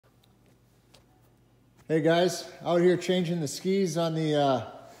Hey guys, out here changing the skis on the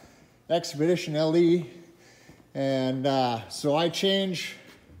Expedition LE, and so I change.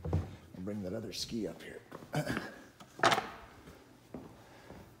 I'll bring that other ski up here.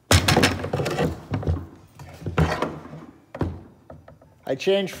 I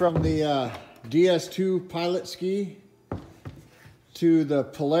changed from the DS2 Pilot ski to the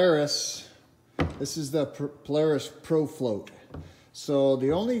Polaris. This is the Polaris Profloat. So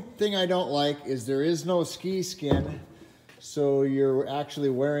the only thing I don't like is there is no ski skin, so you're actually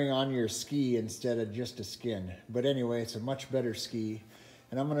wearing on your ski instead of just a skin. But anyway, it's a much better ski,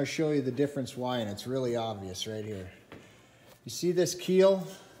 and I'm going to show you the difference why, and it's really obvious right here. You see this keel?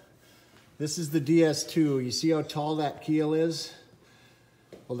 This is the DS2. You see how tall that keel is?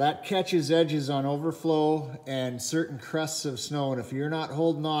 Well, that catches edges on overflow and certain crusts of snow, and if you're not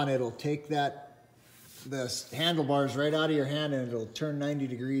holding on, it'll take the handlebars right out of your hand and it'll turn 90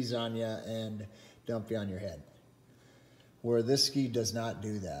 degrees on you and dump you on your head. Where this ski does not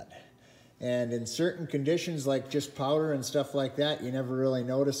do that. And in certain conditions like just powder and stuff like that, you never really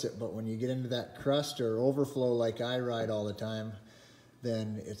notice it, but when you get into that crust or overflow like I ride all the time,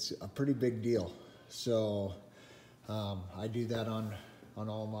 then it's a pretty big deal. So I do that on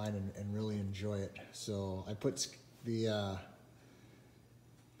all mine and really enjoy it. So I put the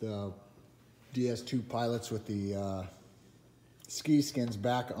DS2 Pilots with the ski skins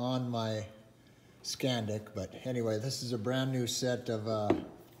back on my Scandic. But anyway, this is a brand new set of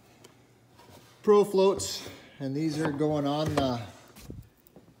Profloats, and these are going on the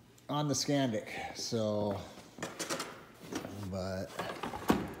Scandic. So, I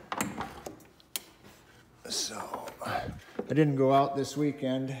didn't go out this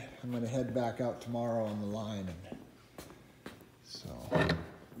weekend. I'm gonna head back out tomorrow on the line, and so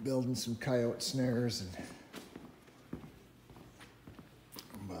building some coyote snares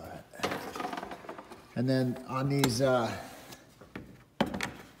and then on these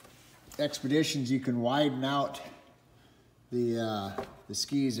expeditions you can widen out the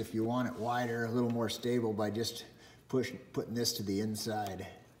skis if you want it wider, a little more stable, by just putting this to the inside.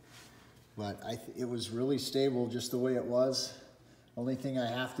 But it was really stable just the way it was. Only thing I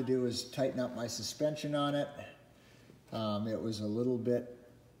have to do is tighten up my suspension on it. It was a little bit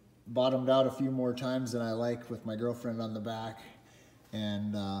bottomed out a few more times than I like with my girlfriend on the back,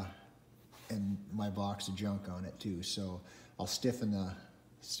 and my box of junk on it too. So I'll stiffen the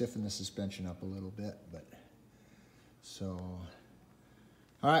suspension up a little bit. But so,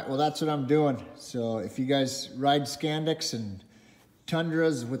 all right, well that's what I'm doing. So if you guys ride Scandics and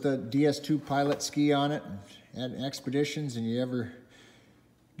Tundras with a DS2 Pilot ski on it and expeditions, and you ever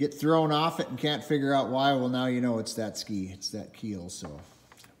get thrown off it and can't figure out why, well now you know it's that ski, it's that keel. So,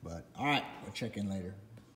 but all right, we'll check in later.